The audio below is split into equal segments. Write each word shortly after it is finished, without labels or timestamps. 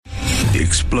The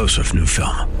explosive new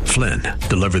film, Flynn,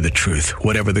 deliver the truth,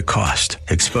 whatever the cost,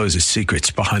 exposes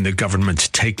secrets behind the government's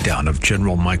takedown of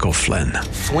General Michael Flynn.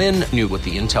 Flynn knew what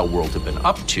the intel world had been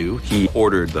up to. He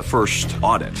ordered the first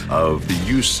audit of the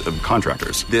use of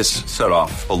contractors. This set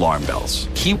off alarm bells.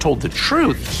 He told the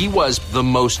truth. He was the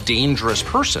most dangerous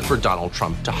person for Donald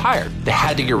Trump to hire. They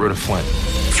had to get rid of Flynn.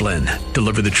 Flynn,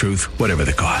 deliver the truth, whatever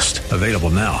the cost. Available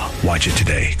now. Watch it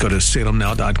today. Go to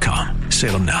salemnow.com.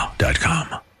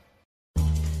 salemnow.com.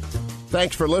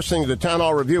 Thanks for listening to the Town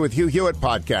Hall Review with Hugh Hewitt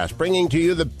podcast, bringing to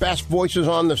you the best voices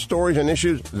on the stories and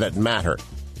issues that matter.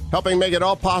 Helping make it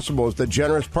all possible is the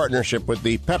generous partnership with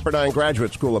the Pepperdine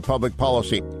Graduate School of Public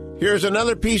Policy. Here's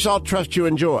another piece I'll trust you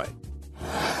enjoy.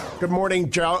 Good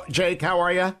morning, Jake. How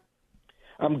are you?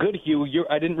 I'm good, Hugh.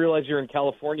 I didn't realize you're in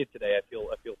California today. I feel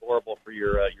horrible for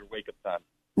your wake-up time.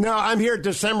 No, I'm here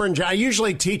December and January. I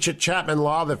usually teach at Chapman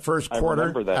Law the first quarter. I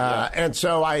remember that, yeah. And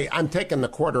so I'm taking the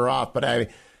quarter off, but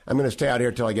I'm going to stay out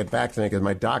here till I get vaccinated because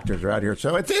my doctors are out here.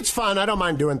 So it's fun. I don't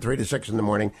mind doing 3 to 6 in the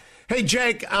morning. Hey,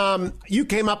 Jake, you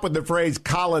came up with the phrase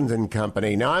Collins and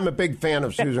Company. Now, I'm a big fan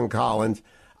of Susan Collins.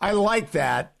 I like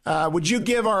that. Would you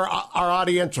give our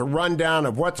audience a rundown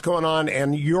of what's going on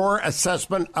and your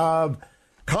assessment of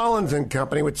Collins and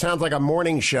Company, which sounds like a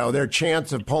morning show, their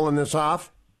chance of pulling this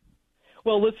off?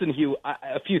 Well, listen, Hugh,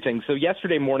 a few things. So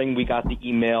yesterday morning we got the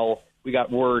email. We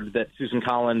got word that Susan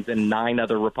Collins and 9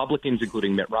 other Republicans,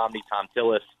 including Mitt Romney, Tom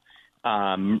Tillis,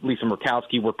 Lisa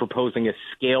Murkowski, were proposing a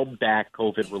scaled-back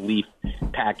COVID relief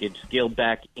package, scaled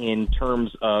back in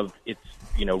terms of its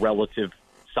relative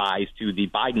size to the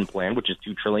Biden plan, which is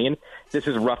 $2 trillion. This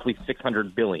is roughly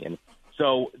 $600 billion.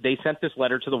 So they sent this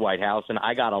letter to the White House, and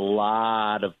I got a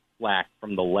lot of flack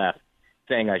from the left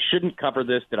saying I shouldn't cover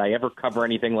this. Did I ever cover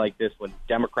anything like this when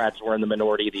Democrats were in the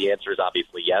minority? The answer is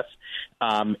obviously yes.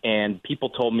 And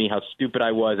people told me how stupid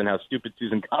I was and how stupid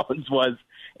Susan Collins was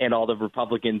and all the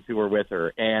Republicans who were with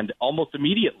her. And almost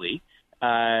immediately,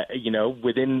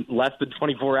 within less than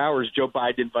 24 hours, Joe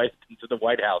Biden invited him to the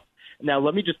White House. Now,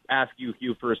 let me just ask you,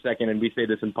 Hugh, for a second, and we say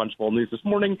this in Punchbowl News this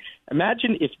morning.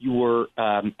 Imagine if you were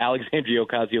Alexandria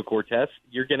Ocasio-Cortez.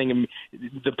 You're getting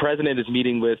the president is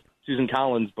meeting with Susan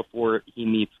Collins before he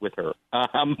meets with her,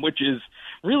 which is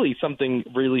really something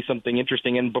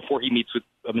interesting. And before he meets with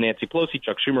Nancy Pelosi,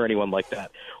 Chuck Schumer, anyone like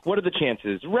that. What are the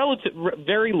chances?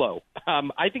 Very low.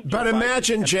 I think. But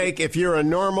imagine, Jake, if you're a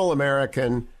normal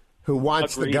American who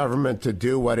wants the government to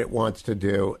do what it wants to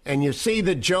do. And you see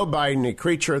that Joe Biden, a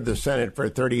creature of the Senate for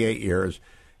 38 years,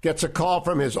 gets a call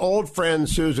from his old friend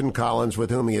Susan Collins,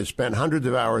 with whom he has spent hundreds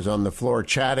of hours on the floor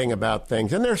chatting about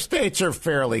things. And their states are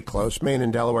fairly close, Maine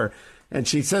and Delaware. And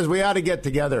she says, we ought to get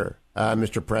together,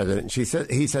 Mr. President. He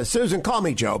says, Susan, call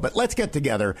me Joe, but let's get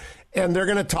together. And they're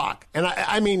going to talk. And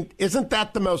I mean, isn't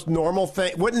that the most normal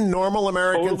thing? Wouldn't normal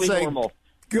Americans totally say, normal.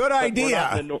 Good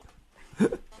idea?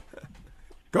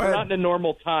 Go ahead. We're not in a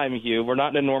normal time, Hugh. We're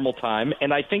not in a normal time.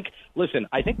 And I think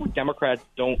what Democrats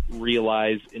don't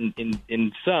realize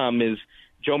in some is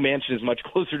Joe Manchin is much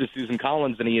closer to Susan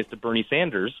Collins than he is to Bernie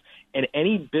Sanders. And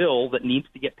any bill that needs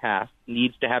to get passed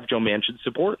needs to have Joe Manchin's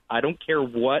support. I don't care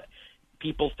what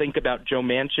people think about Joe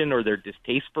Manchin or their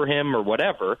distaste for him or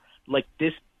whatever. Like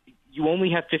this, you only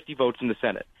have 50 votes in the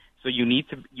Senate. So you need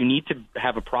to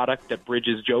have a product that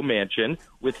bridges Joe Manchin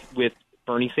with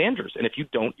Bernie Sanders. And if you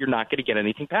don't, you're not going to get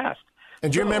anything passed.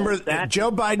 And do you remember that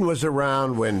Joe Biden was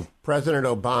around when President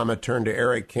Obama turned to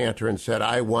Eric Cantor and said,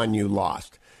 I won, you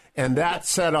lost. And that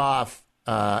set off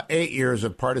 8 years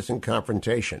of partisan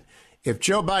confrontation. If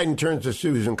Joe Biden turns to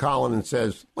Susan Collins and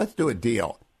says, let's do a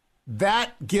deal,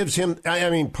 that gives him,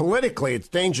 politically, it's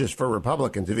dangerous for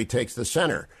Republicans if he takes the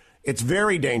center. It's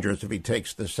very dangerous if he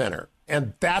takes the center.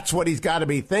 And that's what he's got to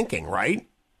be thinking, right?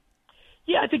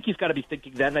 Yeah, I think he's got to be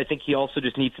thinking that, and I think he also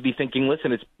just needs to be thinking,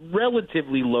 listen, it's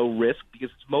relatively low risk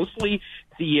because it's mostly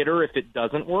theater if it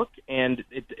doesn't work, and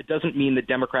it doesn't mean that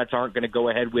Democrats aren't going to go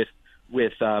ahead with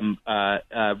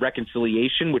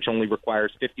reconciliation, which only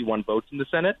requires 51 votes in the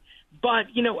Senate. But,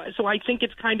 so I think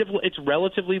it's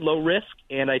relatively low risk,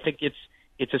 and I think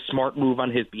it's a smart move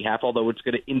on his behalf, although it's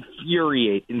going to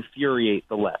infuriate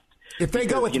the left. If they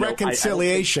go with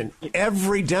reconciliation,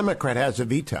 every Democrat has a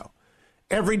veto.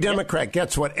 Every Democrat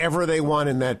gets whatever they want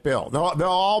in that bill.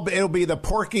 It'll be the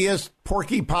porkiest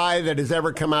porky pie that has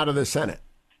ever come out of the Senate.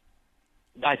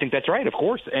 I think that's right, of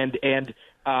course. And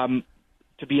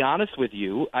to be honest with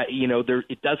you, I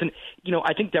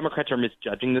think Democrats are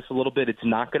misjudging this a little bit. It's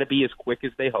not going to be as quick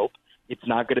as they hope. It's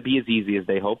not going to be as easy as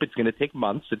they hope. It's going to take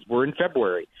months. We're in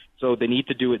February, so they need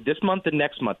to do it this month and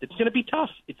next month. It's going to be tough.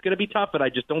 It's going to be tough, but I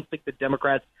just don't think the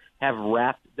Democrats have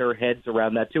wrapped their heads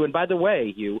around that, too. And by the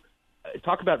way, Hugh,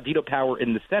 talk about veto power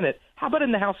in the Senate. How about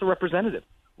in the House of Representatives,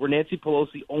 where Nancy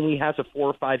Pelosi only has a 4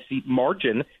 or 5 seat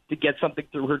margin to get something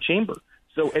through her chamber?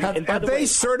 So, have they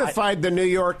certified the New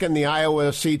York and the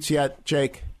Iowa seats yet,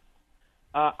 Jake?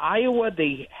 Iowa,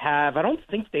 they have. I don't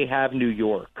think they have New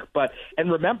York.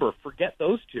 And remember, forget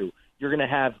those two. You're going to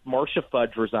have Marcia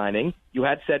Fudge resigning. You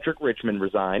had Cedric Richmond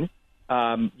resign.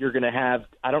 You're going to have,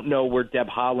 I don't know where Deb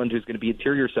Haaland, who's going to be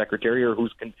Interior Secretary or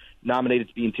who's nominated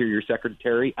to be Interior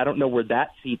Secretary, I don't know where that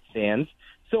seat stands.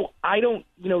 So I don't,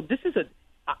 this is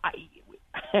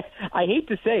I hate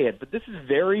to say it, but this is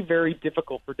very, very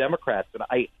difficult for Democrats. And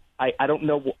I don't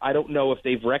know if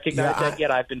they've recognized that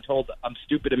yet. I've been told I'm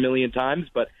stupid a million times,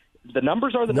 but the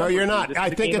numbers are the numbers. No, you're not.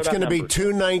 I think it's going to be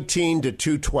 219 to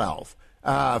 212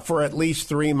 for at least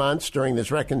 3 months during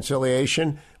this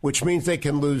reconciliation, which means they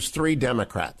can lose 3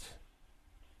 Democrats.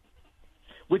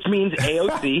 Which means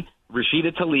AOC,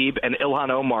 Rashida Tlaib, and Ilhan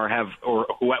Omar have, or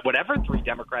whatever 3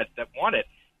 Democrats that want it,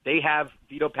 they have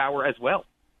veto power as well.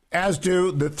 As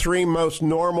do the 3 most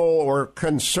normal or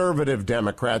conservative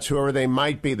Democrats, whoever they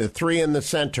might be, the 3 in the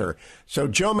center. So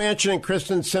Joe Manchin and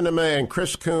Kristen Sinema and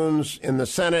Chris Coons in the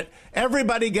Senate,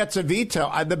 everybody gets a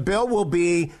veto. The bill will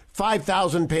be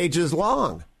 5,000 pages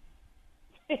long.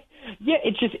 Yeah,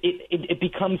 it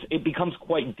becomes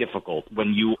quite difficult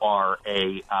when you are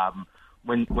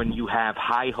when you have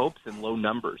high hopes and low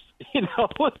numbers.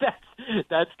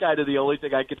 That's kind of the only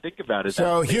thing I can think about. Is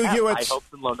so Hugh Hewitt's high hopes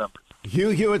and low numbers. Hugh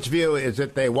Hewitt's view is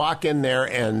that they walk in there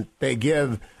and they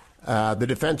give the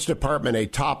Defense Department a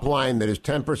top line that is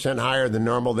 10% higher than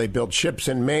normal. They build ships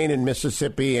in Maine and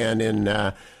Mississippi and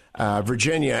in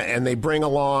Virginia, and they bring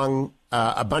along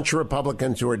a bunch of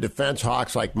Republicans who are defense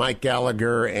hawks like Mike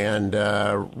Gallagher and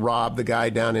Rob, the guy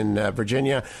down in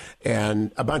Virginia,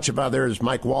 and a bunch of others.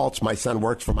 Mike Waltz, my son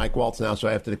works for Mike Waltz now, so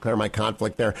I have to declare my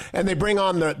conflict there. And they bring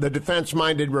on the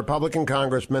defense-minded Republican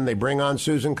congressmen. They bring on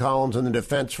Susan Collins and the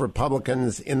defense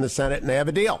Republicans in the Senate, and they have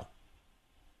a deal.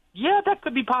 Yeah, that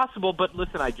could be possible. But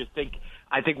listen, I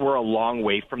think we're a long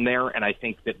way from there, and I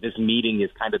think that this meeting is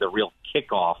kind of the real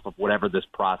kickoff of whatever this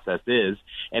process is.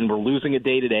 And we're losing a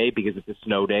day today because it's a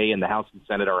snow day, and the House and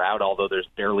Senate are out, although there's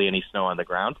barely any snow on the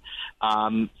ground.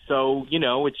 So,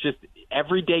 it's just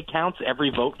every day counts, every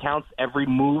vote counts, every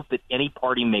move that any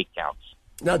party makes counts.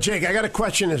 Now, Jake, I got a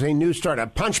question as a news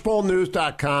startup.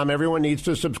 punchbowlnews.com. Everyone needs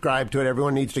to subscribe to it.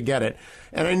 Everyone needs to get it.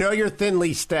 And I know you're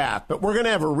thinly staffed, but we're going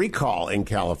to have a recall in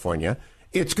California.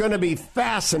 It's going to be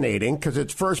fascinating because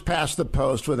it's first past the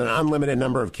post with an unlimited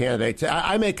number of candidates.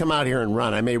 I may come out here and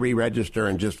run. I may re-register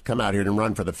and just come out here and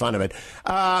run for the fun of it.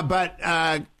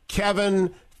 But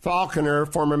Kevin Falconer,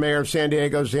 former mayor of San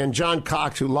Diego, is in. John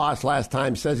Cox, who lost last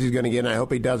time, says he's going to get in. I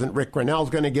hope he doesn't. Rick Grinnell's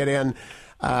going to get in.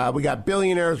 We got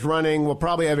billionaires running. We'll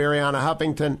probably have Arianna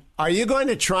Huffington. Are you going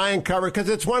to try and cover? Because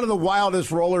it's one of the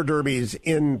wildest roller derbies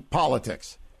in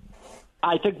politics.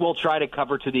 I think we'll try to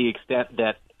cover to the extent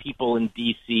that people in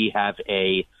D.C. have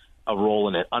a role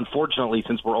in it. Unfortunately,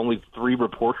 since we're only 3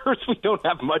 reporters, we don't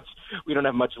have much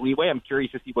leeway. I'm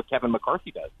curious to see what Kevin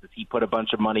McCarthy does. Does he put a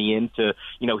bunch of money into,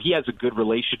 he has a good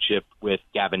relationship with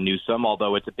Gavin Newsom,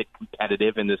 although it's a bit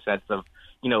competitive in the sense of,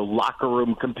 locker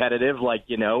room competitive, like,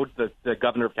 the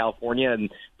governor of California and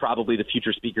probably the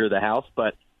future Speaker of the House.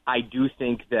 But I do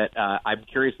think that I'm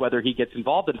curious whether he gets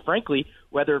involved. And frankly,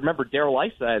 remember, Darrell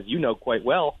Issa, as you know quite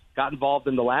well, got involved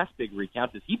in the last big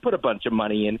recount. Does he put a bunch of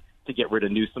money in to get rid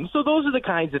of Newsom? So those are the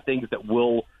kinds of things that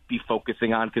we'll be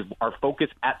focusing on, because our focus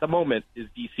at the moment is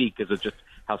D.C. because of just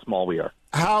how small we are.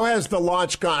 How has the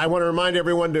launch gone? I want to remind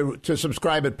everyone to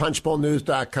subscribe at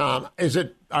punchbowlnews.com.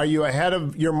 Are you ahead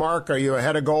of your mark? Are you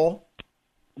ahead of goal?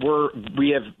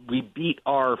 We beat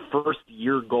our first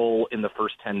year goal in the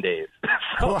first 10 days.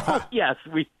 So, wow. Yes,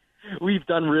 we've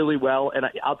done really well. And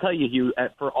I'll tell you, Hugh,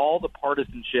 for all the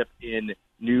partisanship in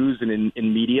news and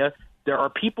in media, there are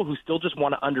people who still just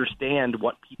want to understand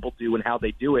what people do and how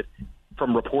they do it,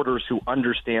 from reporters who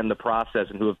understand the process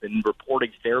and who have been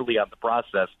reporting fairly on the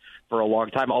process for a long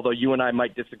time. Although you and I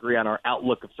might disagree on our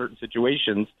outlook of certain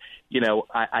situations,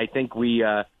 I think we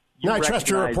I trust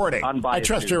your reporting.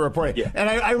 Yeah. And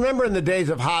I remember in the days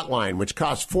of Hotline, which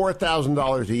cost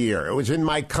 $4,000 a year, it was in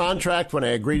my contract when I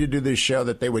agreed to do this show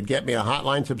that they would get me a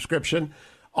Hotline subscription.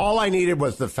 All I needed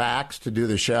was the facts to do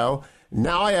the show.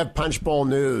 Now I have Punchbowl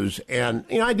News, and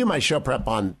I do my show prep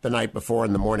on the night before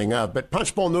and the morning of, but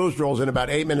Punchbowl News rolls in about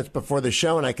 8 minutes before the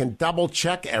show, and I can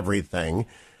double-check everything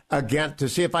again to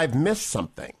see if I've missed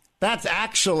something. That's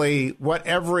actually what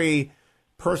every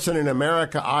person in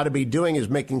America ought to be doing, is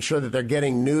making sure that they're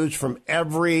getting news from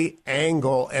every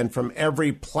angle and from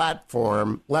every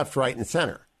platform, left, right, and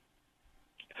center.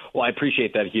 Well, I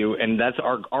appreciate that, Hugh, and that's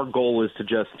our goal is to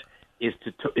just is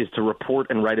to report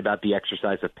and write about the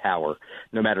exercise of power,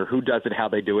 no matter who does it, how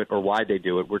they do it, or why they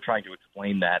do it. We're trying to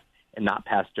explain that and not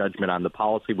pass judgment on the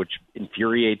policy, which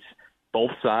infuriates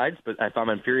both sides. But if I'm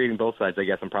infuriating both sides, I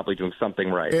guess I'm probably doing something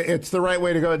right. It's the right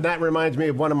way to go. And that reminds me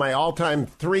of one of my all-time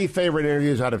 3 favorite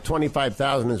interviews out of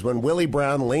 25,000 is when Willie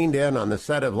Brown leaned in on the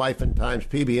set of Life and Times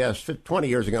PBS 20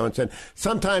 years ago and said,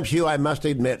 sometimes, Hugh, I must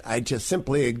admit, I just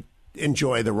simply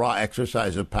enjoy the raw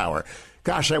exercise of power.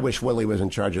 Gosh, I wish Willie was in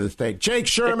charge of the state. Jake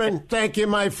Sherman, thank you,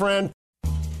 my friend.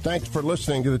 Thanks for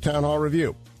listening to the Town Hall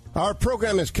Review. Our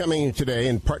program is coming today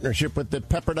in partnership with the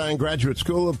Pepperdine Graduate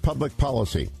School of Public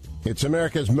Policy. It's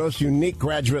America's most unique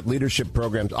graduate leadership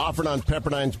programs offered on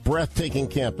Pepperdine's breathtaking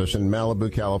campus in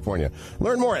Malibu, California.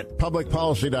 Learn more at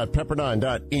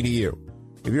publicpolicy.pepperdine.edu.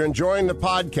 If you're enjoying the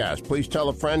podcast, please tell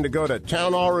a friend to go to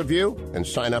Town Hall Review and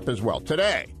sign up as well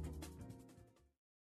today.